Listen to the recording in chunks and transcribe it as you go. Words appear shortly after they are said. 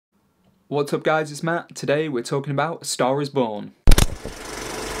What's up guys, it's Matt. Today we're talking about A Star Is Born.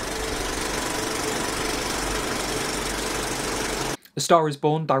 A Star Is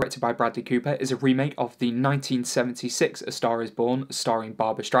Born, directed by Bradley Cooper, is a remake of the 1976 A Star Is Born, starring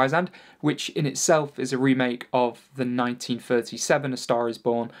Barbra Streisand, which in itself is a remake of the 1937 A Star Is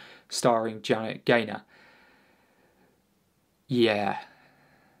Born, starring Janet Gaynor. Yeah.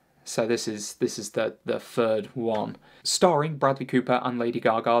 So this is the third one. Starring Bradley Cooper and Lady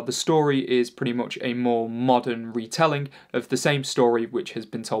Gaga, the story is pretty much a more modern retelling of the same story which has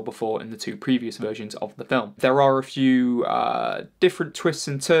been told before in the two previous versions of the film. There are a few different twists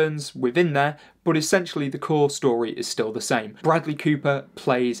and turns within there, but essentially the core story is still the same. Bradley Cooper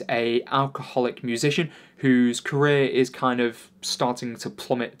plays an alcoholic musician whose career is kind of starting to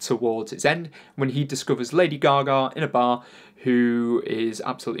plummet towards its end when he discovers Lady Gaga in a bar, who is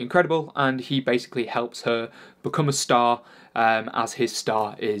absolutely incredible, and he basically helps her become a star as his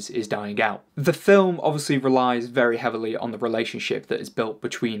star is dying out. The film obviously relies very heavily on the relationship that is built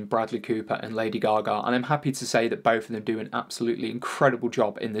between Bradley Cooper and Lady Gaga, and I'm happy to say that both of them do an absolutely incredible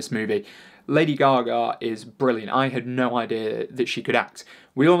job in this movie. Lady Gaga is brilliant. I had no idea that she could act.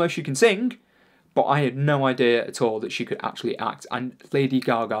 We all know she can sing, but I had no idea at all that she could actually act, and Lady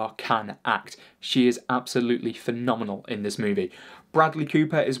Gaga can act. She is absolutely phenomenal in this movie. Bradley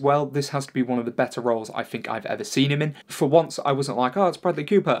Cooper as well, this has to be one of the better roles I think I've ever seen him in. For once, I wasn't like, oh, it's Bradley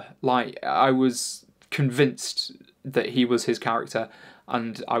Cooper. Like, I was convinced that he was his character,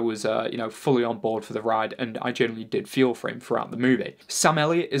 and I was, fully on board for the ride, and I generally did feel for him throughout the movie. Sam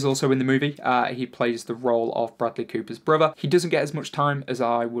Elliott is also in the movie. He plays the role of Bradley Cooper's brother. He doesn't get as much time as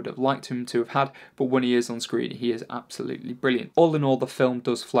I would have liked him to have had, but when he is on screen, he is absolutely brilliant. All in all, the film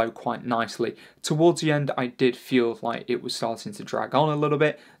does flow quite nicely. Towards the end, I did feel like it was starting to drag on a little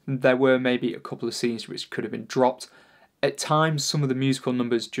bit. There were maybe a couple of scenes which could have been dropped. At times, some of the musical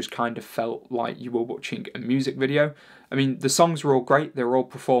numbers just kind of felt like you were watching a music video. I mean, the songs were all great, they were all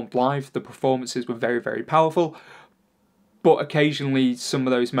performed live, the performances were very, very powerful, but occasionally some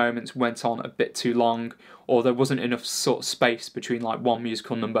of those moments went on a bit too long, or there wasn't enough sort of space between like one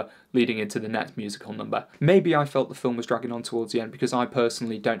musical number leading into the next musical number. Maybe I felt the film was dragging on towards the end because I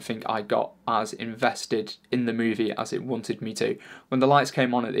personally don't think I got as invested in the movie as it wanted me to. When the lights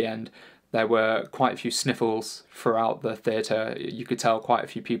came on at the end, there were quite a few sniffles throughout the theatre. You could tell quite a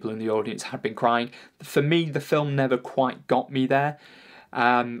few people in the audience had been crying. For me, the film never quite got me there.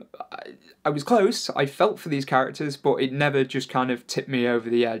 I was close, I felt for these characters, but it never just kind of tipped me over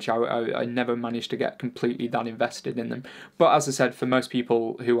the edge. I never managed to get completely that invested in them. But as I said, for most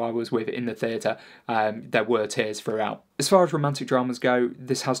people who I was with in the theatre, there were tears throughout. As far as romantic dramas go,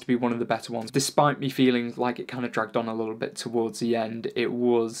 this has to be one of the better ones. Despite me feeling like it kind of dragged on a little bit towards the end, it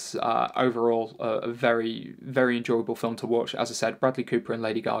was overall a very, very enjoyable film to watch. As I said, Bradley Cooper and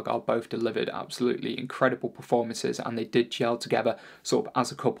Lady Gaga both delivered absolutely incredible performances, and they did gel together sort of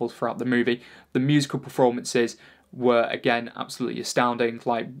as a couple throughout the movie. The musical performances were, again, absolutely astounding.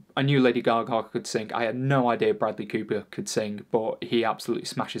 Like, I knew Lady Gaga could sing. I had no idea Bradley Cooper could sing, but he absolutely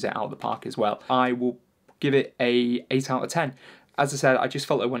smashes it out of the park as well. I will give it a 8 out of 10. As I said, I just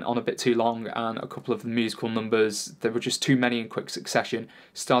felt it went on a bit too long, and a couple of the musical numbers, there were just too many in quick succession.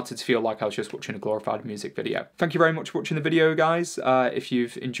 Started to feel like I was just watching a glorified music video. Thank you very much for watching the video, guys. If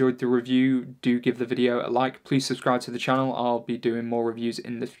you've enjoyed the review, do give the video a like. Please subscribe to the channel. I'll be doing more reviews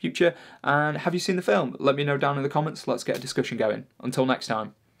in the future. And have you seen the film? Let me know down in the comments. Let's get a discussion going. Until next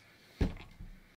time.